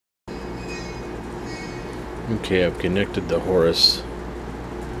Okay, I've connected the Horus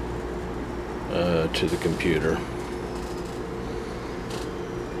to the computer.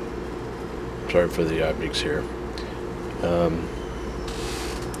 Sorry for the objects here.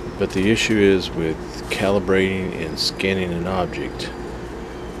 But the issue is with calibrating and scanning an object.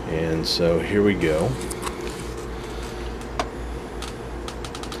 And so here we go.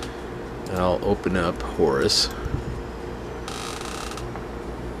 I'll open up Horus.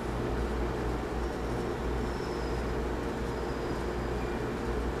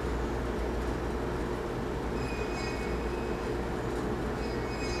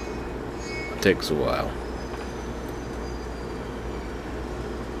 Takes a while.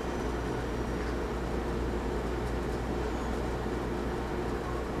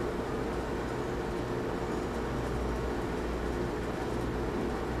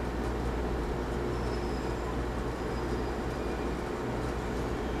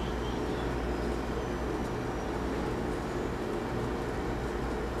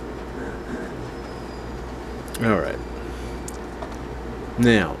 All right.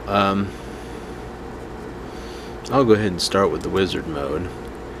 Now, I'll go ahead and start with the wizard mode.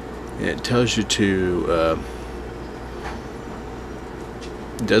 And it tells you to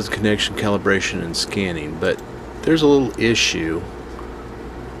it does connection, calibration, and scanning, but there's a little issue.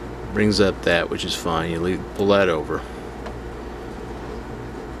 Brings up that, which is fine. You pull that over.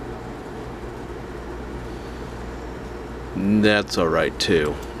 That's alright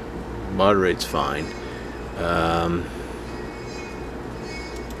too. Moderate's fine.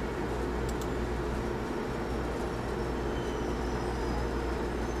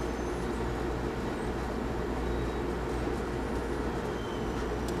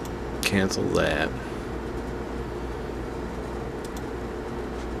 Cancel that.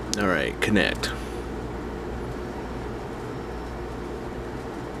 Alright, connect.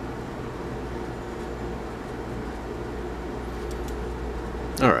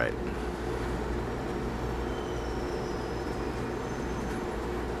 Alright.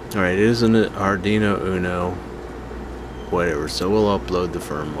 Alright, it is an Arduino Uno, whatever, so we'll upload the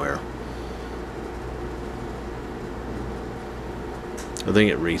firmware. I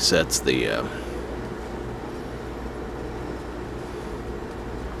think it resets the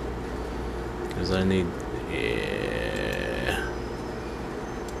because I need, yeah.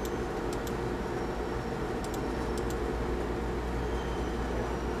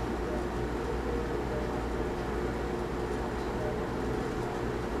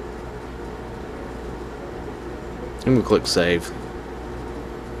 I'm gonna click save.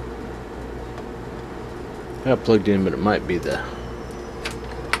 I got plugged in, but it might be the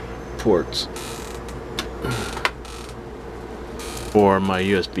ports, or my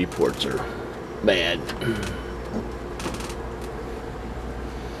USB ports are bad.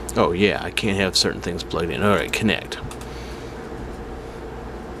 Oh yeah, I can't have certain things plugged in. Alright, connect.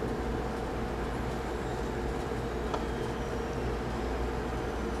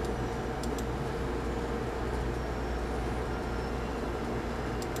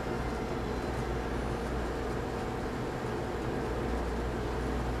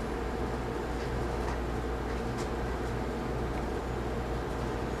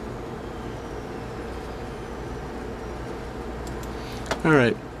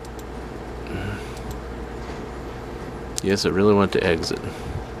 Alright. Yes, I really want to exit.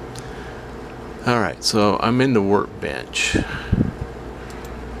 Alright, so I'm in the workbench,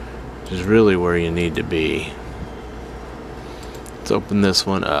 which is really where you need to be. Let's open this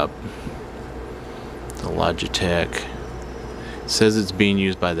one up. The Logitech. It says it's being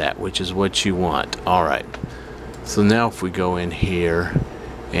used by that, which is what you want. Alright. So now if we go in here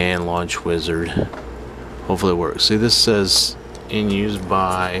and launch Wizard, hopefully it works. See, this says in use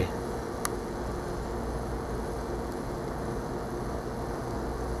by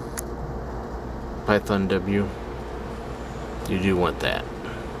Python W. You do want that.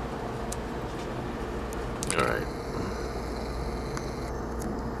 Alright.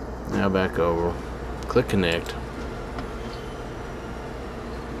 Now back over. Click connect.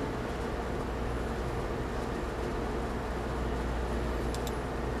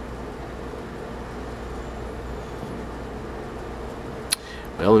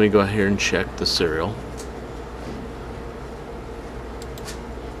 Well, let me go here and check the serial.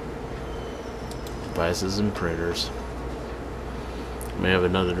 Devices and printers. May have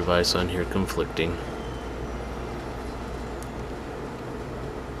another device on here conflicting.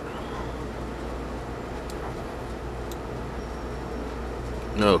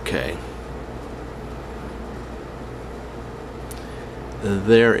 Okay.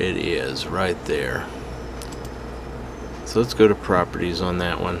 There it is, right there. So let's go to properties on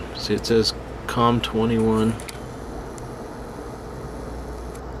that one. See, it says COM 21.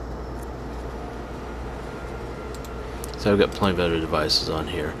 So I've got plenty of other devices on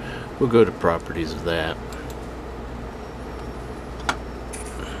here. We'll go to properties of that.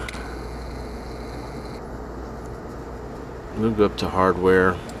 We'll go up to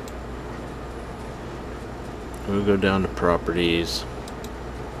hardware. We'll go down to properties.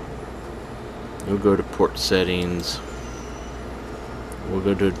 We'll go to port settings. We'll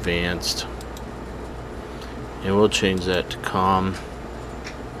go to advanced. And we'll change that to COM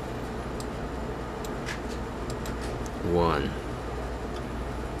 1.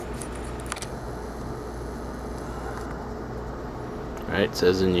 Alright, it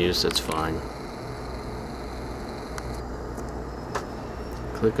says in use, that's fine.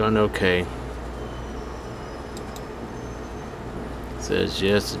 Click on OK. It says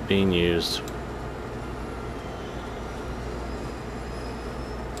yes, it's being used.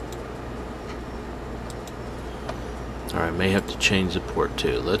 Alright, may have to change the port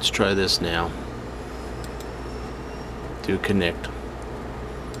too. Let's try this now. Do connect.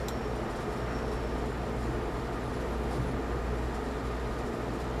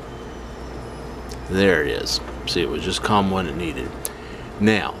 There it is. See, it was just COM 1 it needed.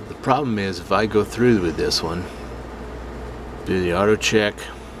 Now, the problem is if I go through with this one, do the auto check,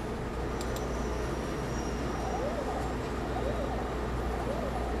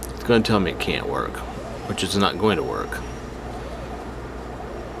 it's going to tell me it can't work, which is not going to work.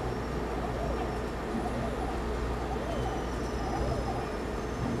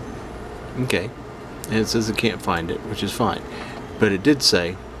 Okay, and it says it can't find it, which is fine, but it did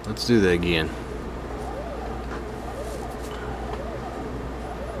say, let's do that again.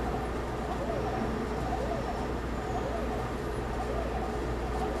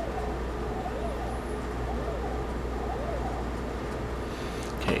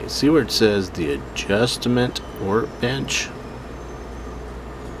 Okay, see where it says the adjustment workbench?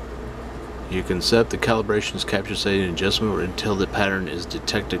 You can set the calibrations, capture setting, and adjustment until the pattern is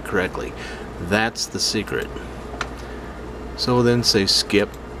detected correctly. That's the secret. So we'll then say skip.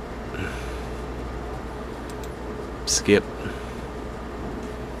 Skip.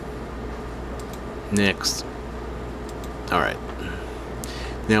 Next. Alright.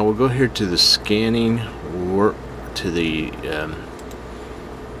 Now we'll go here to the scanning work, to the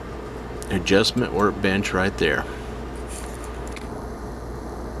adjustment workbench right there.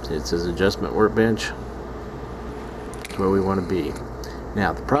 It says adjustment workbench. That's where we want to be.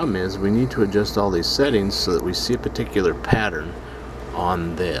 Now the problem is we need to adjust all these settings so that we see a particular pattern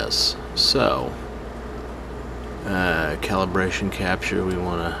on this. So calibration capture, we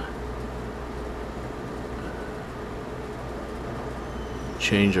want to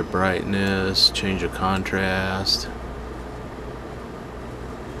change the brightness, change the contrast.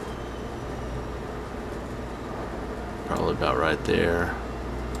 Probably about right there.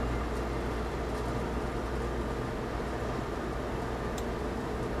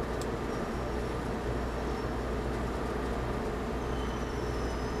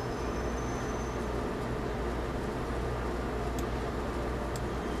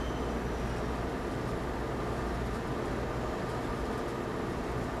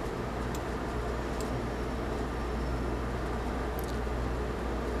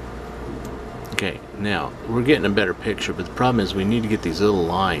 Okay, now we're getting a better picture, but the problem is we need to get these little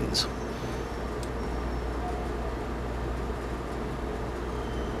lines.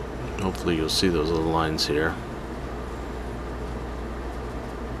 Hopefully you'll see those little lines here.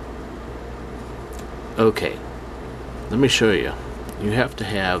 Okay, let me show you. You have to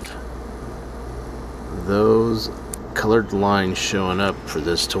have those colored lines showing up for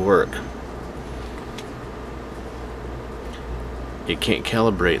this to work. You can't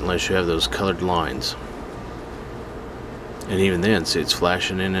calibrate unless you have those colored lines. And even then, see, it's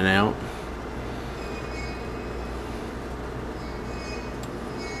flashing in and out.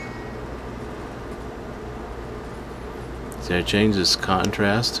 See, I changed this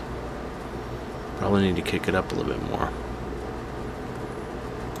contrast. Probably need to kick it up a little bit more.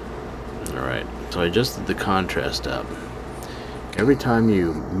 Alright, so I adjusted the contrast up. Every time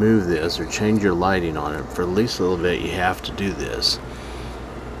you move this or change your lighting on it for at least a little bit, you have to do this.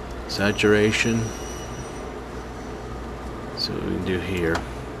 Saturation. So what we can do here,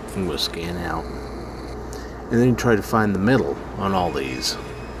 I'm going to scan out. And then you try to find the middle on all these.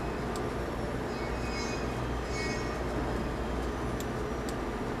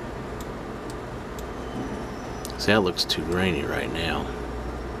 See, that looks too grainy right now.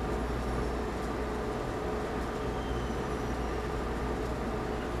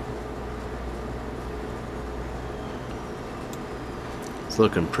 It's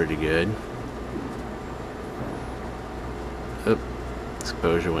looking pretty good. Oop,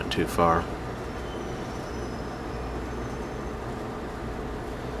 exposure went too far.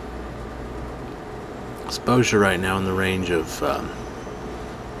 Exposure right now in the range of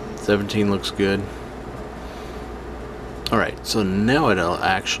 17 looks good. Alright, so now it'll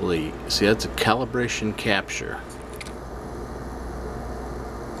actually, see, that's a calibration capture.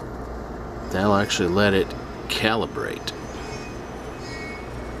 That'll actually let it calibrate.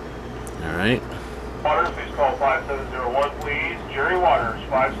 Alright. Waters, please call 5701, please. Jerry Waters,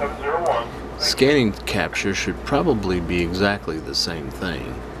 5701. Scanning capture should probably be exactly the same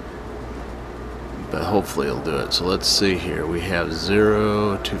thing, but hopefully it'll do it. So let's see here. We have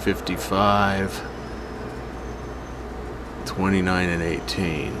 0, 255, 29, and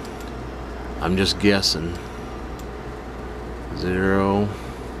 18. I'm just guessing. 0,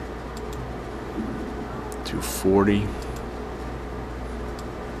 240.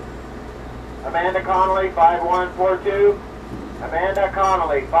 Amanda Connolly, 5142. Amanda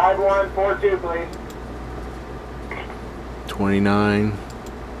Connolly, 5142, please. 29.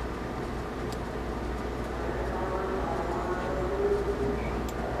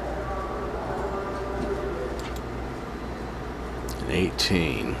 And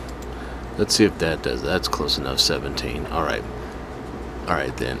 18. Let's see if that does. That's close enough. 17. Alright.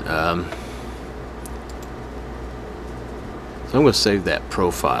 Alright then. So I'm going to save that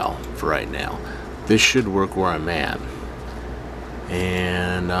profile for right now. This should work where I'm at.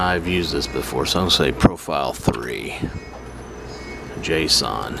 And I've used this before, so I'm going to say profile 3.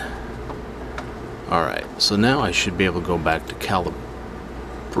 JSON. Alright, so now I should be able to go back to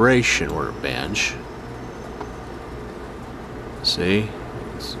calibration workbench. See?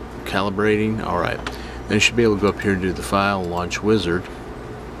 It's calibrating. Alright. Then I should be able to go up here and do the file, launch wizard.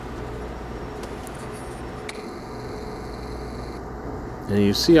 And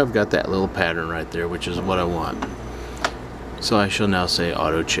you see I've got that little pattern right there, which is what I want. So I shall now say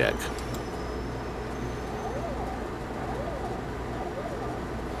auto check.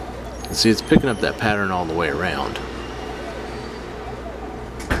 And see, it's picking up that pattern all the way around.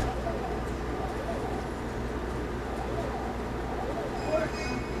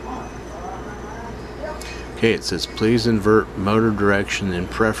 Okay, it says please invert motor direction in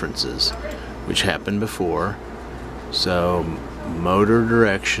preferences, which happened before. So motor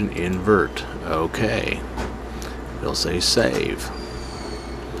direction invert. Okay. It'll say save.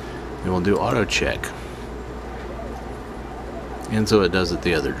 And we'll do auto check. And so it does it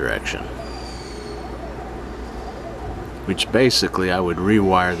the other direction. Which basically I would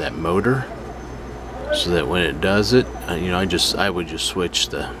rewire that motor so that when it does it, you know, I would just switch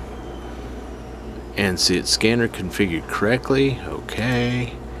the, and see it's scanner configured correctly.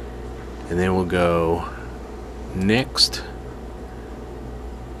 Okay. And then we'll go next.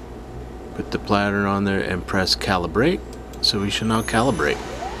 Put the pattern on there and press calibrate. So we shall now calibrate.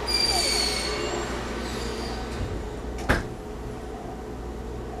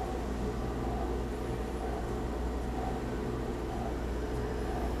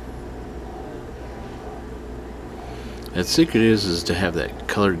 The secret is to have that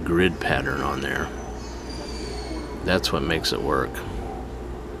colored grid pattern on there. That's what makes it work.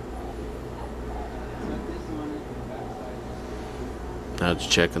 Now it's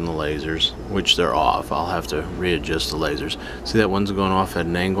checking the lasers, which they're off. I'll have to readjust the lasers. See that one's going off at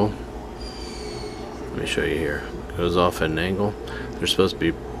an angle? Let me show you here. It goes off at an angle. They're supposed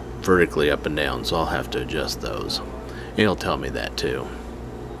to be vertically up and down, so I'll have to adjust those. It'll tell me that too.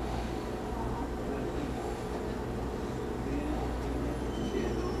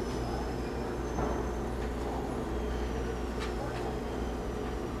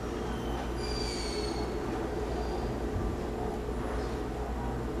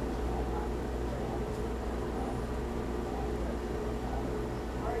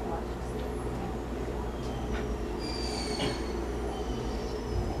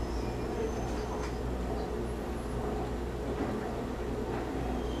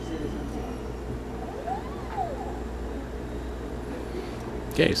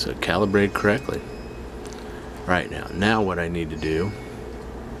 Okay, so calibrate correctly. Right now what I need to do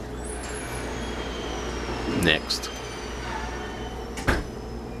next.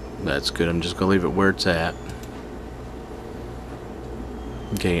 That's good. I'm just gonna leave it where it's at.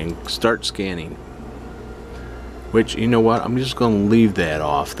 Okay, and start scanning. Which, you know what? I'm just gonna leave that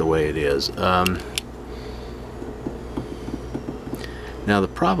off the way it is. Now the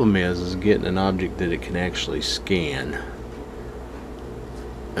problem is getting an object that it can actually scan.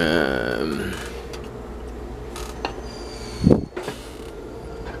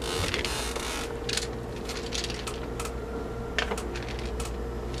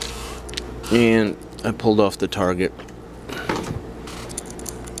 And I pulled off the target.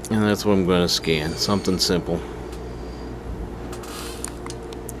 And that's what I'm going to scan. Something simple.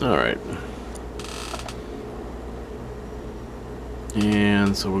 Alright.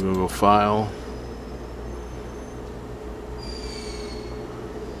 And so we're going to go File.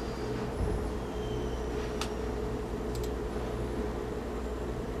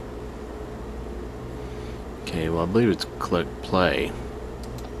 Okay, well I believe it's click play.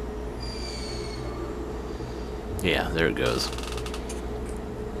 Yeah, there it goes.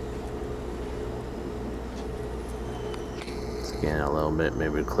 Scan it a little bit,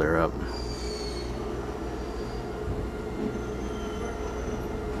 maybe it'll clear up.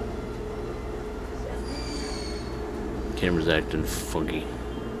 Camera's acting funky.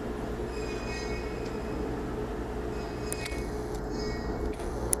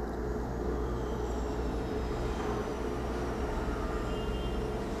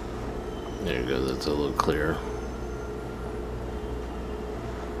 There it goes, that's a little clearer.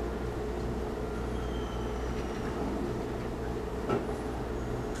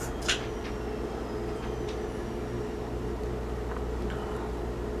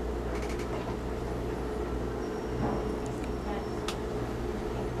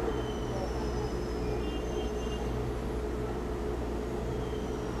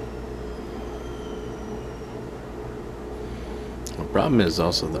 The problem is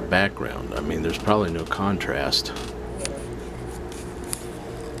also the background. I mean, there's probably no contrast.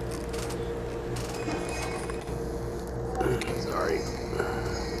 Sorry.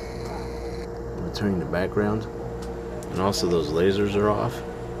 I'm turning the background. And also those lasers are off.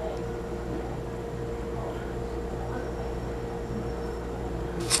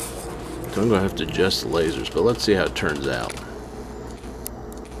 So I'm going to have to adjust the lasers, but let's see how it turns out.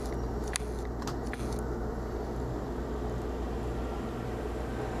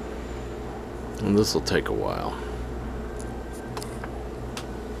 And this will take a while.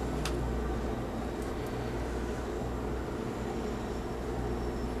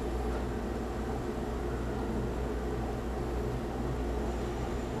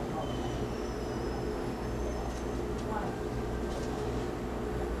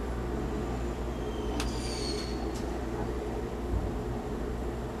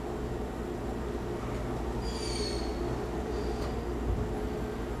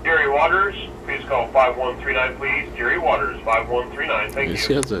 Jerry Waters, please call 5139, please. Jerry Waters, 5139, thank you. You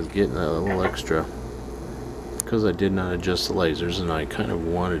see as I was getting a little extra, because I did not adjust the lasers, and I kind of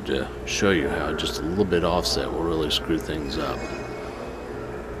wanted to show you how just a little bit offset will really screw things up.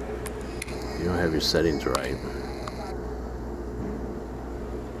 You don't have your settings right.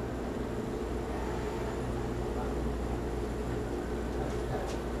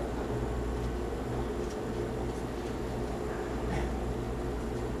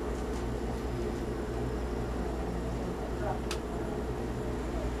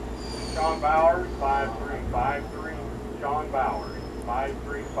 John Bowers, 5353. John Bowers,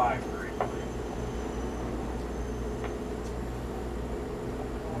 5353.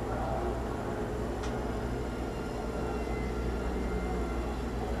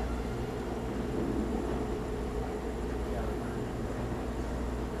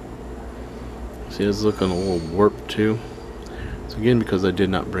 See, it's looking a little warped too. So again, because I did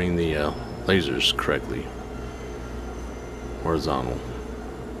not bring the lasers correctly. Horizontal.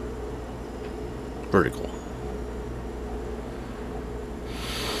 Vertical.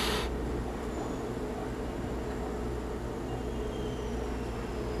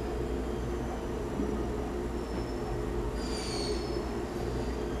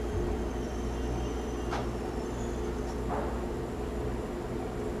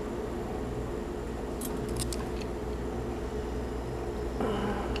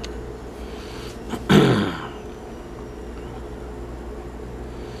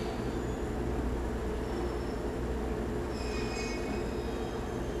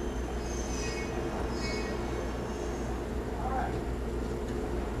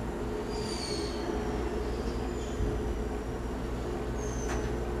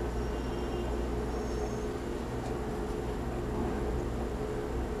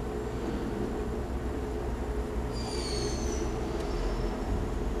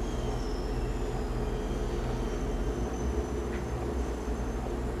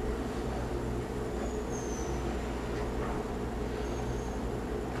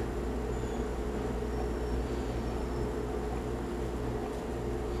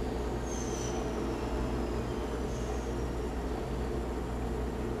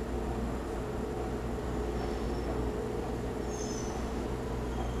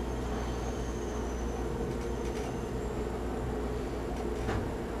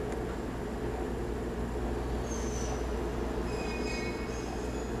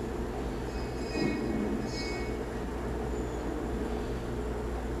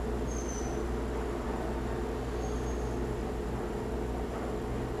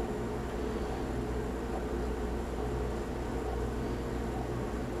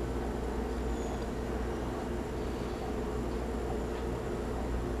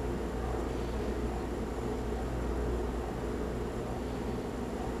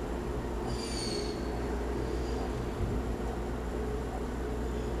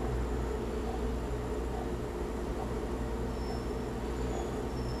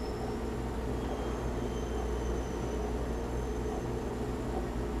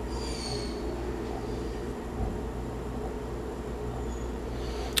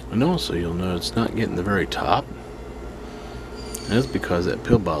 And also you'll notice it's not getting the very top. And that's because that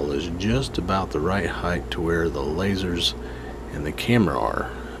pill bottle is just about the right height to where the lasers and the camera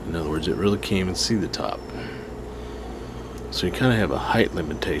are. In other words, it really can't even see the top. So you kind of have a height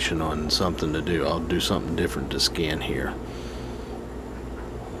limitation on something to do. I'll do something different to scan here.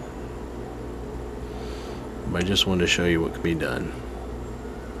 But I just wanted to show you what can be done.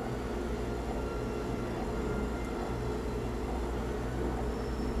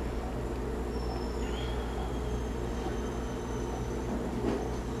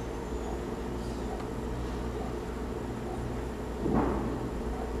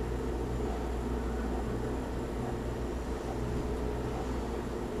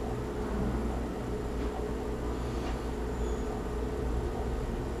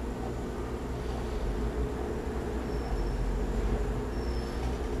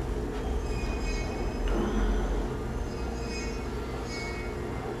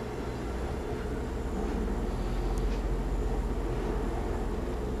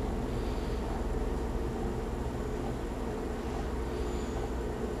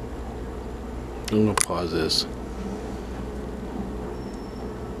 I'm going to pause this.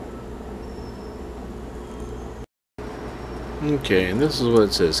 Okay, and this is what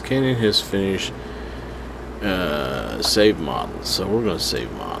it says. Canon has finished save model. So we're going to save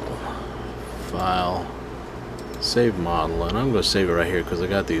model. File. Save model. And I'm going to save it right here because I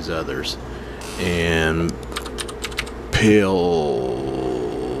got these others. And pill.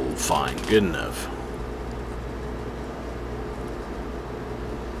 Fine. Good enough.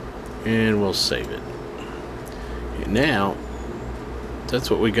 And we'll save it. And now,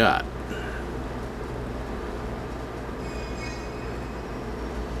 that's what we got.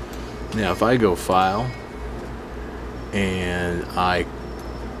 Now, if I go File, and I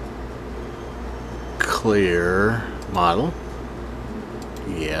clear model,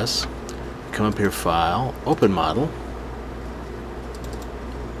 yes, come up here, File, open model,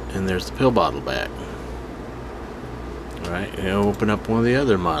 and there's the pill bottle back. Alright, and open up one of the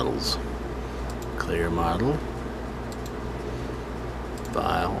other models. Clear model.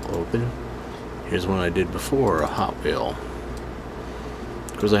 File, open. Here's one I did before, a Hot Wheel.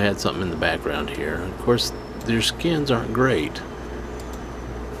 Of course, I had something in the background here. Of course, their skins aren't great.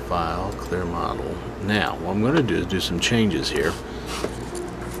 File, clear model. Now, what I'm going to do is do some changes here.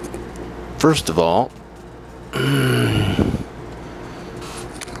 First of all,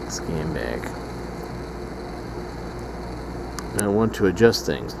 scan back. I want to adjust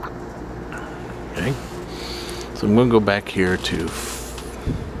things. Okay, so I'm going to go back here to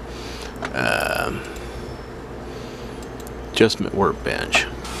adjustment workbench.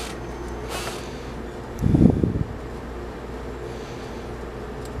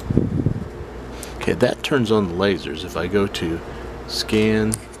 Okay, that turns on the lasers. If I go to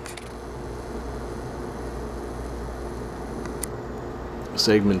scan,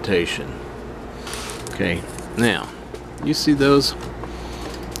 segmentation. Okay, now you see those?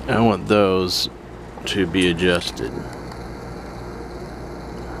 I want those to be adjusted.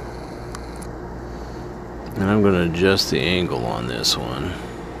 And I'm going to adjust the angle on this one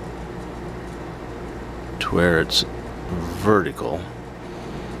to where it's vertical.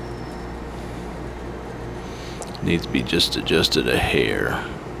 It needs to be just adjusted a hair.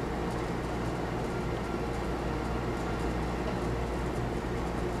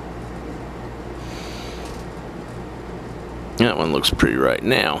 That one looks pretty right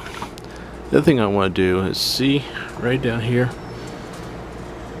now. The other thing I want to do is see right down here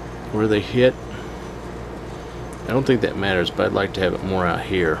where they hit. I don't think that matters, but I'd like to have it more out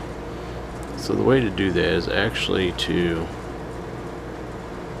here. So the way to do that is actually to,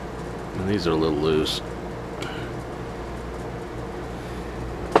 and these are a little loose.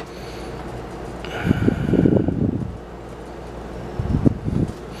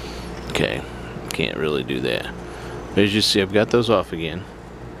 Okay, can't really do that. But as you see, I've got those off again.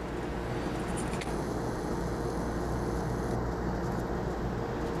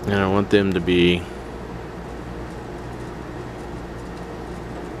 And I want them to be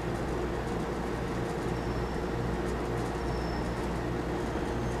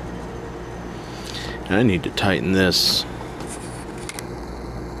I need to tighten this.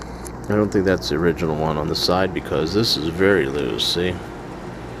 I don't think that's the original one on the side because this is very loose, see?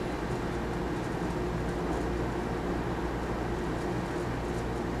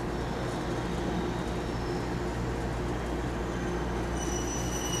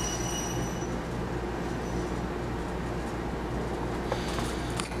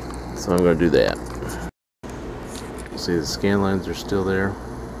 So I'm going to do that. See, the scan lines are still there.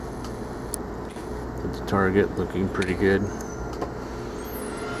 The target looking pretty good.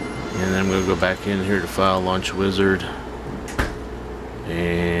 And then I'm going to go back in here to File, Launch Wizard,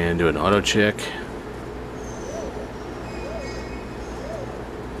 and do an auto check.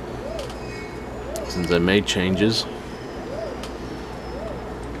 Since I made changes.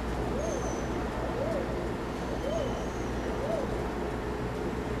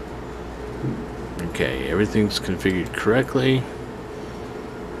 Okay, everything's configured correctly.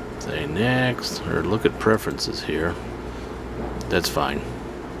 Say next, or look at preferences here. That's fine.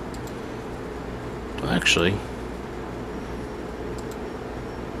 Well, actually,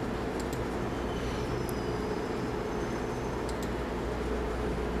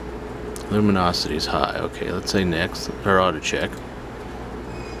 luminosity is high. Okay, let's say next, or auto check.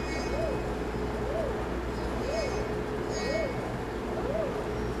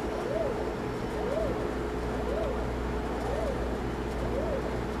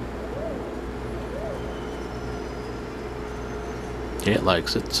 Yeah, it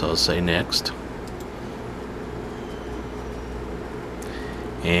likes it, so I'll say next.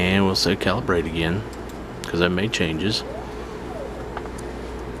 And we'll say calibrate again, because I made changes.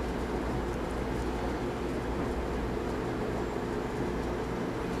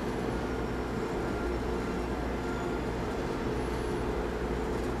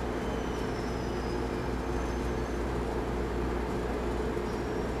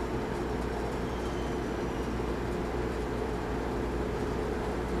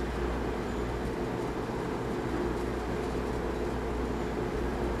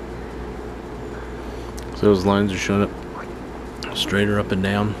 So those lines are showing up straighter up and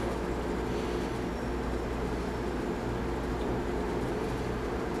down.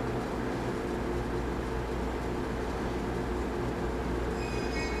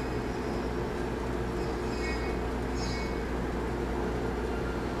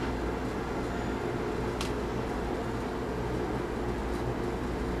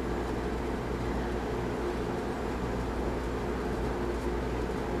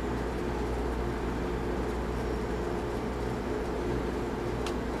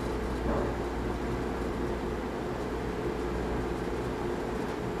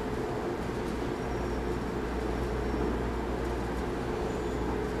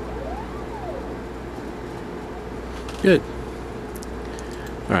 Good.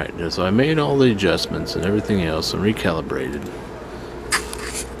 Alright, so I made all the adjustments and everything else and recalibrated.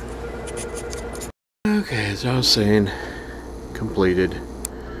 Okay, as I was saying, completed.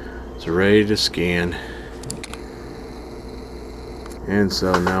 It's ready to scan. And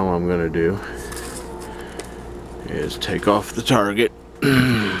so now what I'm going to do is take off the target.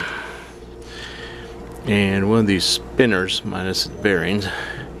 And one of these spinners, minus the bearings,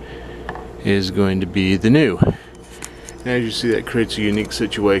 is going to be the new. As you see, that creates a unique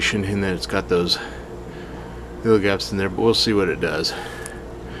situation in that it's got those little gaps in there, but we'll see what it does.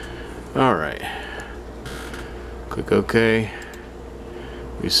 Alright. Click OK.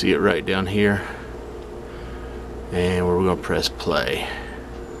 We see it right down here. And we're going to press play.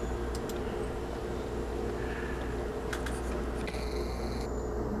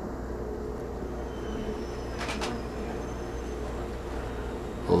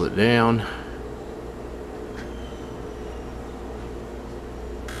 Hold it down.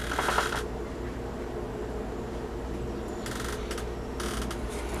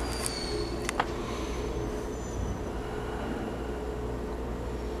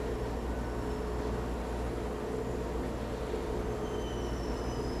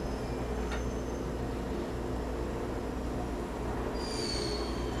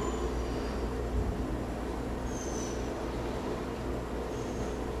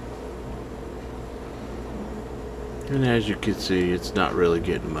 And as you can see, it's not really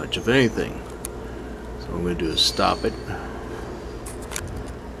getting much of anything. So what I'm going to do is stop it.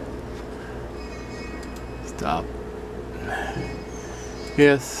 Stop.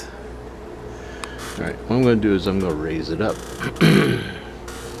 Yes. Alright, what I'm going to do is I'm going to raise it up.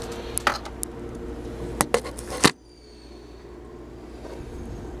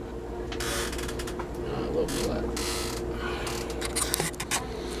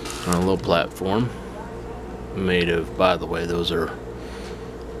 On a little platform. Made of, by the way, those are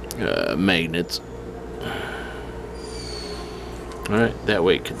magnets. Alright, that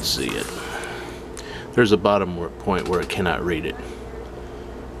way it can see it. There's a bottom point where it cannot read it.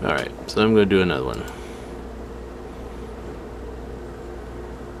 Alright, so I'm going to do another one.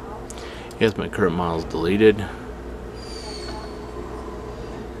 Yes, my current model is deleted.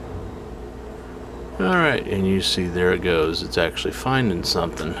 Alright, and you see there it goes. It's actually finding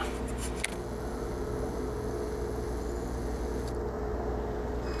something.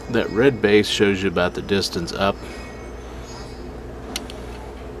 That red base shows you about the distance up.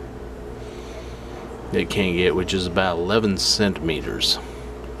 it can get, which is about 11 centimeters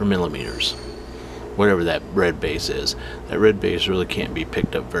or millimeters, whatever that red base is. That red base really can't be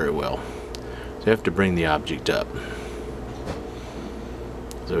picked up very well, so you have to bring the object up.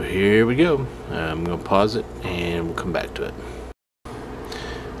 So here we go. I'm going to pause it and we'll come back to it.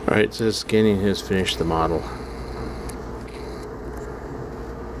 Alright, it says scanning has finished the model.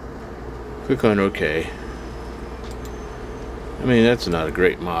 Click on OK. I mean, that's not a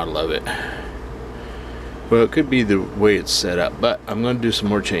great model of it. Well, it could be the way it's set up, but I'm going to do some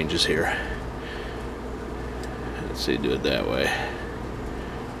more changes here. Let's see, do it that way.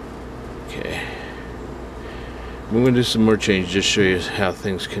 Okay. I'm going to do some more changes, just show you how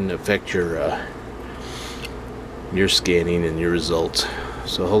things can affect your scanning and your results.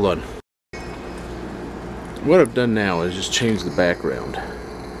 So hold on. What I've done now is just change the background.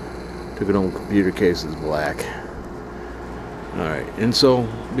 Took it on computer cases black. Alright, and so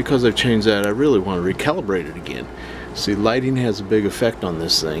because I've changed that, I really want to recalibrate it again. See, lighting has a big effect on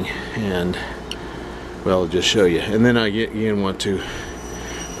this thing, and well, I'll just show you. And then I again want to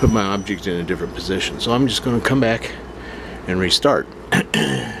put my object in a different position. So I'm just going to come back and restart.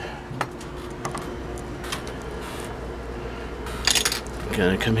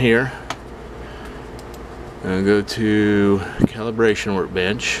 Gonna come here and go to calibration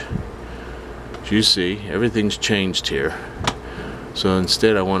workbench. As you see, everything's changed here. So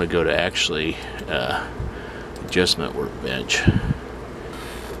instead I want to go to actually adjustment workbench.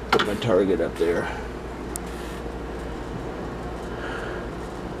 Put my target up there.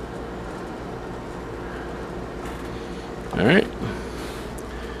 Alright.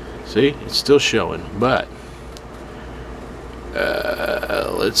 See, it's still showing, but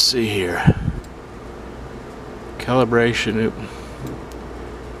let's see here. Calibration.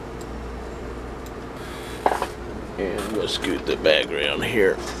 And we'll scoot the background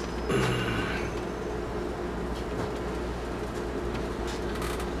here.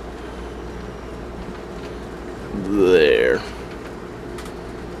 There.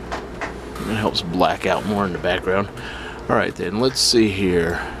 It helps black out more in the background. Alright then, let's see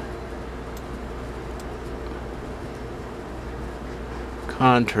here.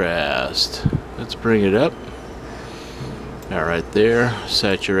 Contrast. Let's bring it up. Alright there.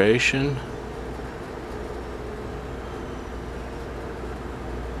 Saturation.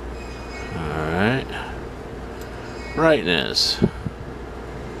 Alright. Brightness.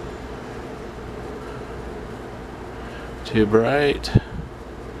 Too bright.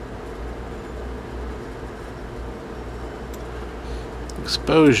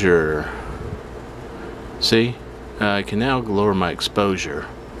 Exposure. See? I can now lower my exposure.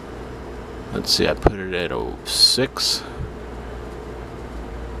 Let's see, I put it at 6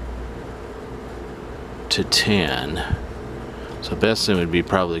 to 10. So best thing would be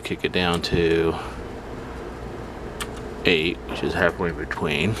probably kick it down to 8, which is halfway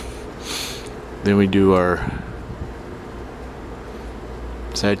between. Then we do our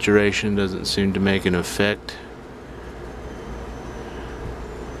saturation. Doesn't seem to make an effect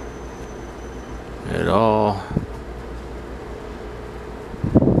at all.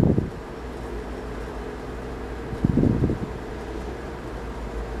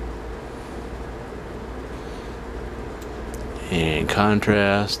 And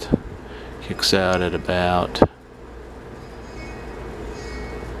contrast kicks out at about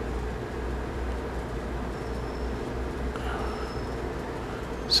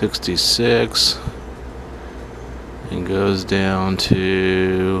 66 and goes down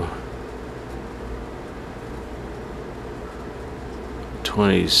to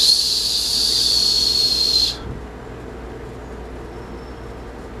 20,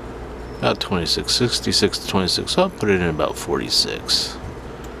 about 26, 66 to 26. So I'll put it in about 46,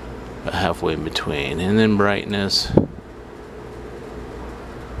 about halfway in between. And then brightness,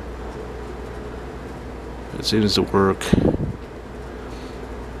 it seems to work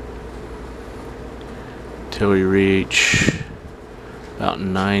till we reach about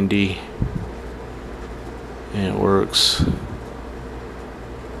 90, and it works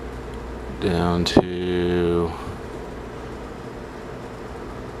down to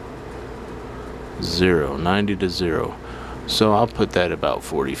 0, 90 to 0. So I'll put that about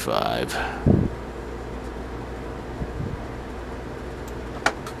 45.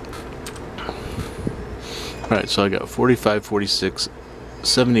 Alright, so I got 45, 46,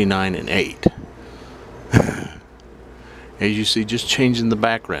 79, and 8. As you see, just changing the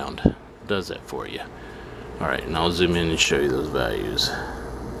background does that for you. Alright, and I'll zoom in and show you those values.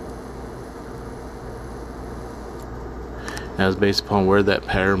 Now it's based upon where that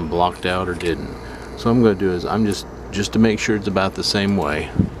pattern blocked out or didn't. So what I'm going to do is, I'm just to make sure it's about the same way,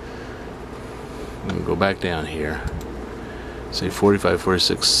 I'm going to go back down here. Say 45,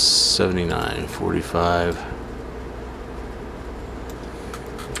 46, 79, 45.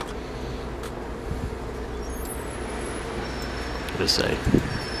 What did I say?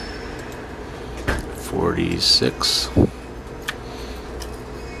 46.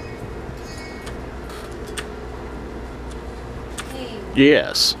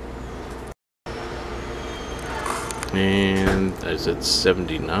 Yes. And I said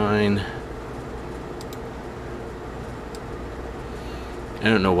 79. I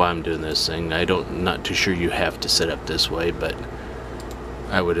don't know why I'm doing this thing. Not too sure you have to set up this way, but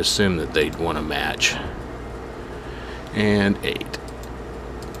I would assume that they'd want to match. And 8.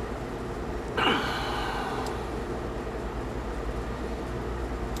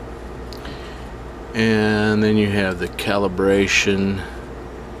 And then you have the calibration.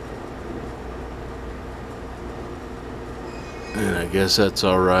 And I guess that's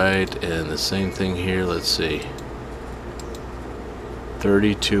alright. And the same thing here, let's see.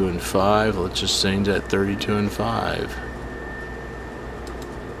 32 and 5. Let's just change that 32 and 5.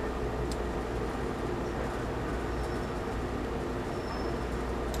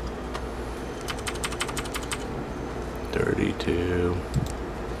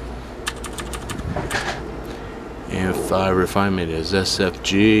 And 5 refinement is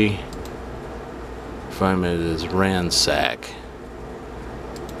SFG. Refinement is ransack.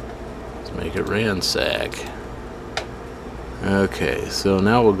 Let's make it ransack. Okay, so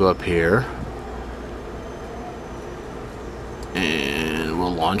now we'll go up here and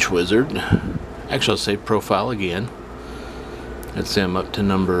we'll launch wizard. Actually, I'll say profile again. Let's say I'm up to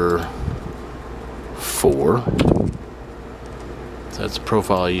number 4. So that's the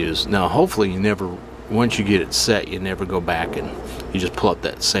profile I use. Now, hopefully, once you get it set, you never go back and you just pull up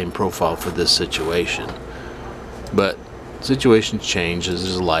that same profile for this situation. But situations change,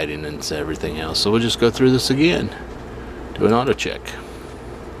 there's lighting and everything else. So we'll just go through this again. Do an auto check.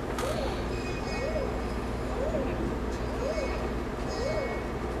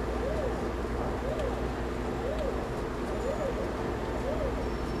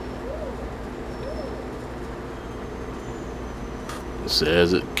 It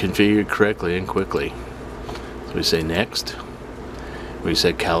says it configured correctly and quickly. So we say next. We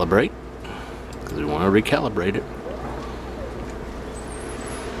say calibrate because we want to recalibrate it.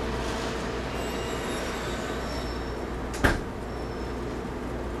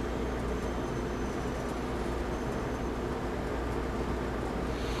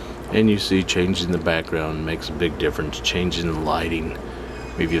 And you see changing the background makes a big difference. Changing the lighting.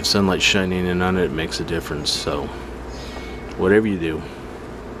 If you have sunlight shining in on it, it makes a difference. So whatever you do,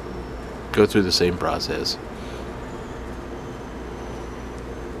 go through the same process.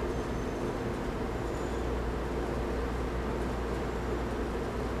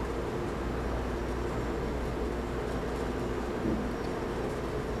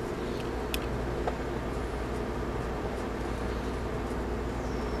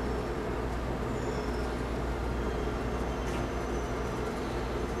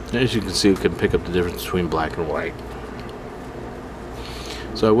 As you can see, we can pick up the difference between black and white.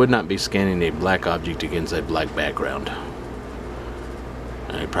 So I would not be scanning a black object against a black background.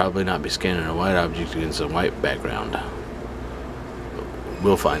 I'd probably not be scanning a white object against a white background.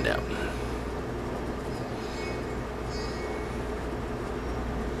 We'll find out.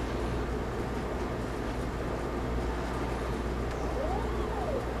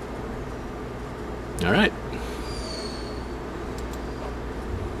 All right.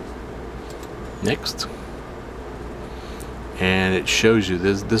 Next. And it shows you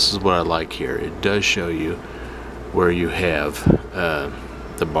this is what I like here. It does show you where you have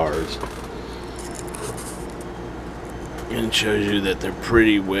the bars, and it shows you that they're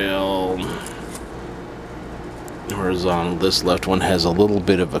pretty well horizontal. This left one has a little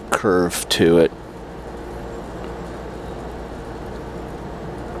bit of a curve to it.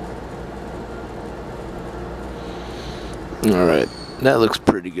 Alright, that looks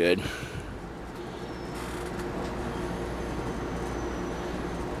pretty good.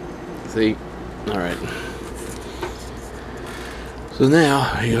 See? Alright. So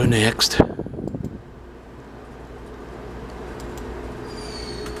now, you go next.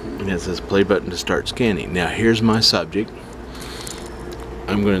 And it says play button to start scanning. Now here's my subject.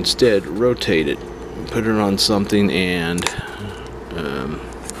 I'm going to instead rotate it. Put it on something and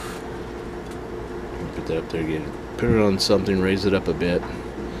put that up there again. Put it on something, raise it up a bit.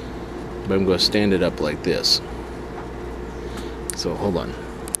 But I'm going to stand it up like this. So hold on.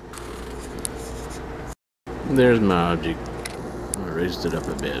 There's my object. I raised it up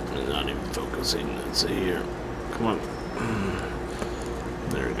a bit, but not even focusing. Let's see here. Come on.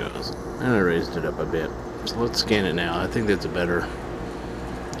 There it goes. And I raised it up a bit. So let's scan it now. I think that's a better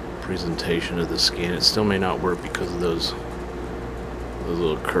presentation of the scan. It still may not work because of those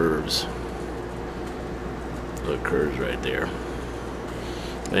little curves. Little curves right there.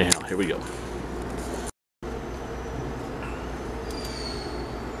 Anyhow, here we go.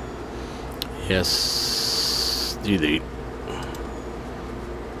 Yes, delete.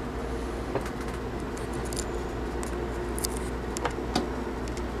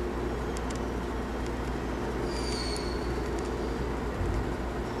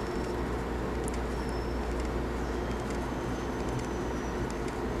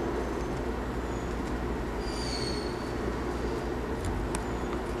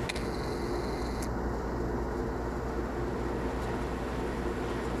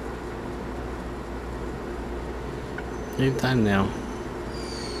 Anytime now.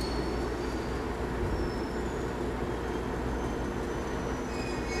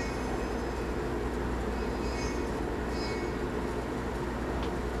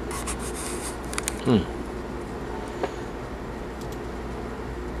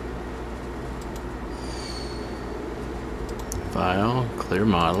 File, clear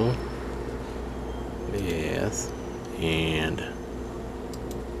model. Yes. And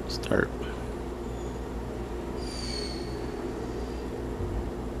start.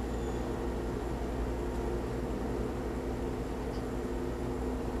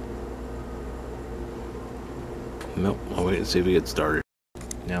 Nope, I'll wait and see if we get started.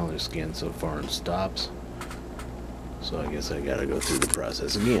 Now the scan so far and stops. So I guess I gotta go through the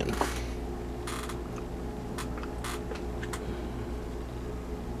process again.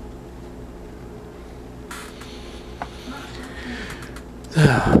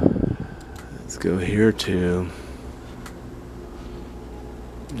 Let's go here to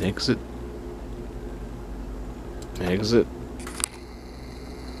exit. Exit.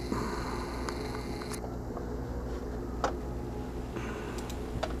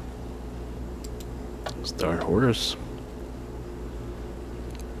 Start Horus.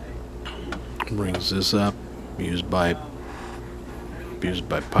 Brings this up. Used by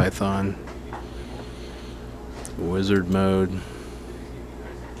Python. Wizard mode.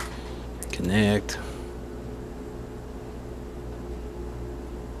 Connect.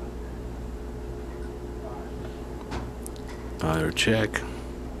 Auto check.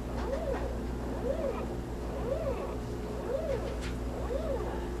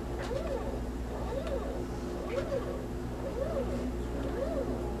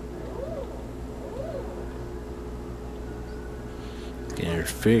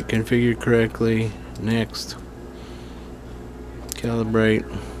 Configured correctly. Next. Calibrate.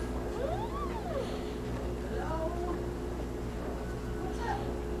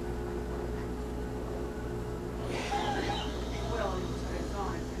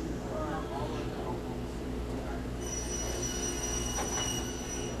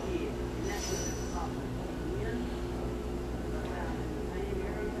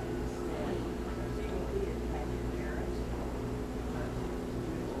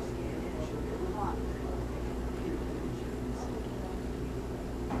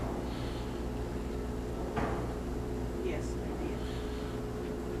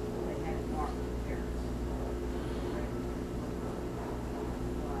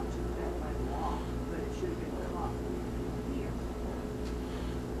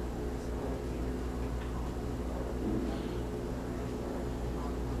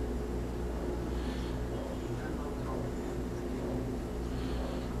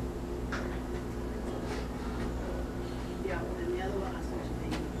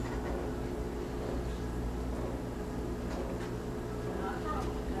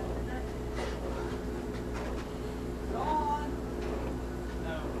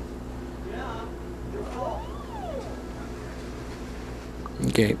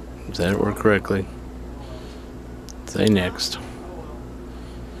 Okay, does that work correctly? Say next.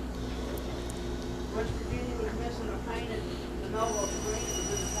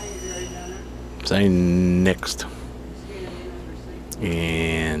 Say next.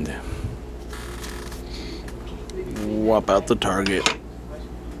 And swap out the target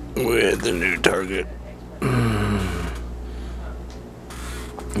with the new target.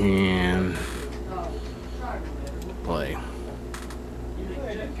 And play.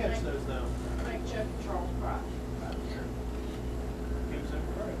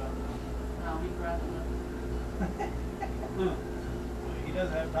 He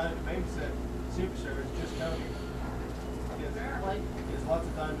doesn't have time to babysit Super Sir, it's just Tony. He has lots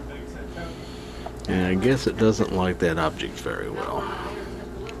of time to babysit Tony. And I guess it doesn't like that object very well.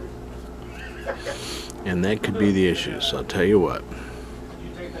 And that could be the issue, so I'll tell you what.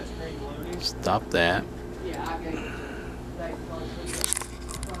 Stop that. Yeah, I gave it to Dave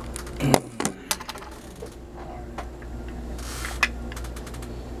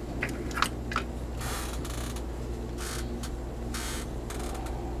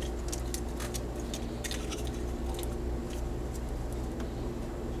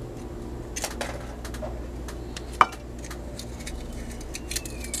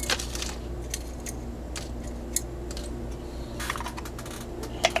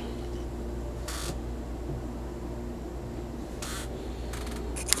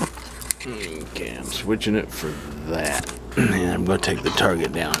Okay, I'm switching it for that. And I'm going to take the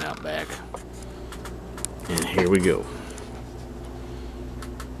target down out back. And here we go.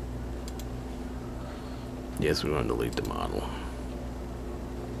 Yes, we want to delete the model.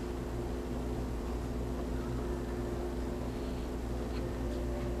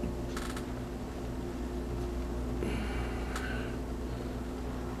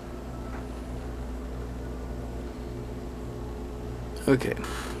 Okay.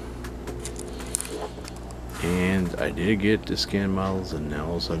 And I did get to scan models, and now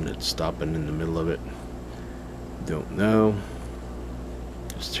all of a sudden it's stopping in the middle of it. Don't know.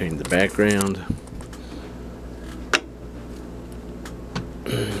 Just change the background.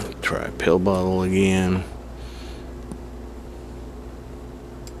 Try pill bottle again.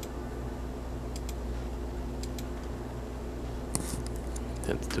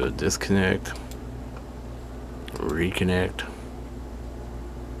 Let's do a disconnect. Reconnect.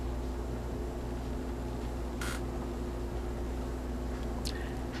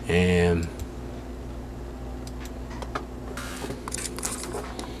 And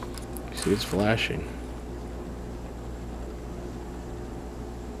see, it's flashing.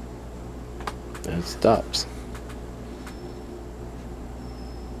 And it stops.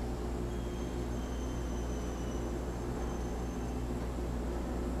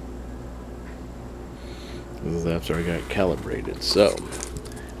 This is after I got calibrated. So,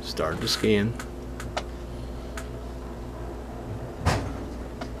 start to scan.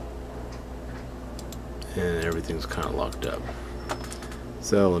 And everything's kind of locked up.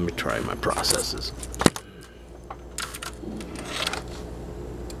 So let me try my processes.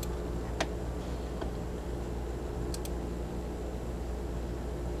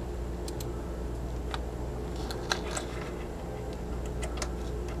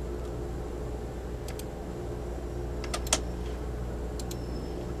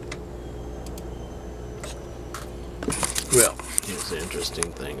 Well, here's the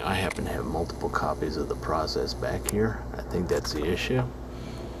interesting thing. I happen to have multiple copies of the process back here. I think that's the issue.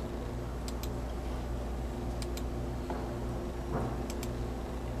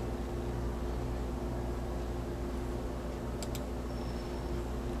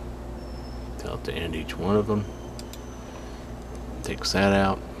 Tell it to end each one of them. Takes that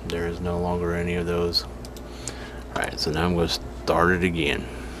out. There is no longer any of those. Alright, so now I'm going to start it again.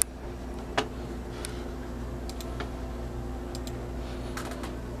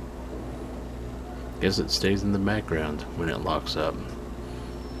 Guess it stays in the background when it locks up.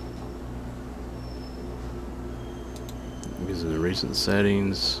 Using the recent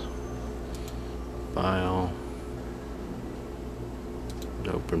settings, file,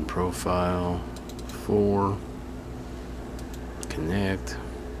 open profile, 4, connect,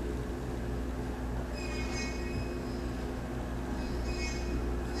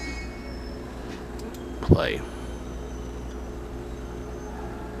 play.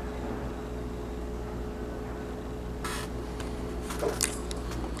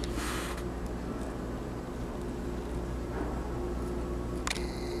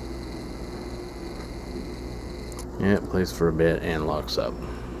 Yeah, it plays for a bit and locks up.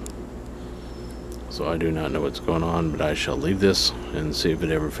 So I do not know what's going on, but I shall leave this and see if it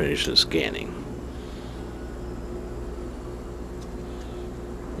ever finishes scanning.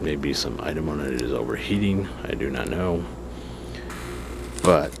 Maybe some item on it is overheating, I do not know.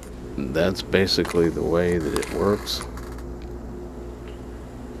 But that's basically the way that it works.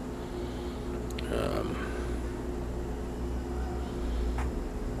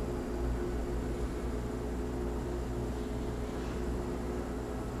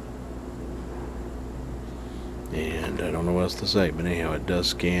 And I don't know what else to say, but anyhow, it does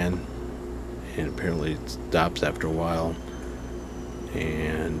scan, and apparently it stops after a while.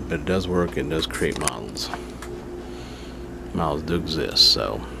 But it does work, and does create models. Models do exist,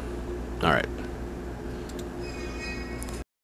 so alright.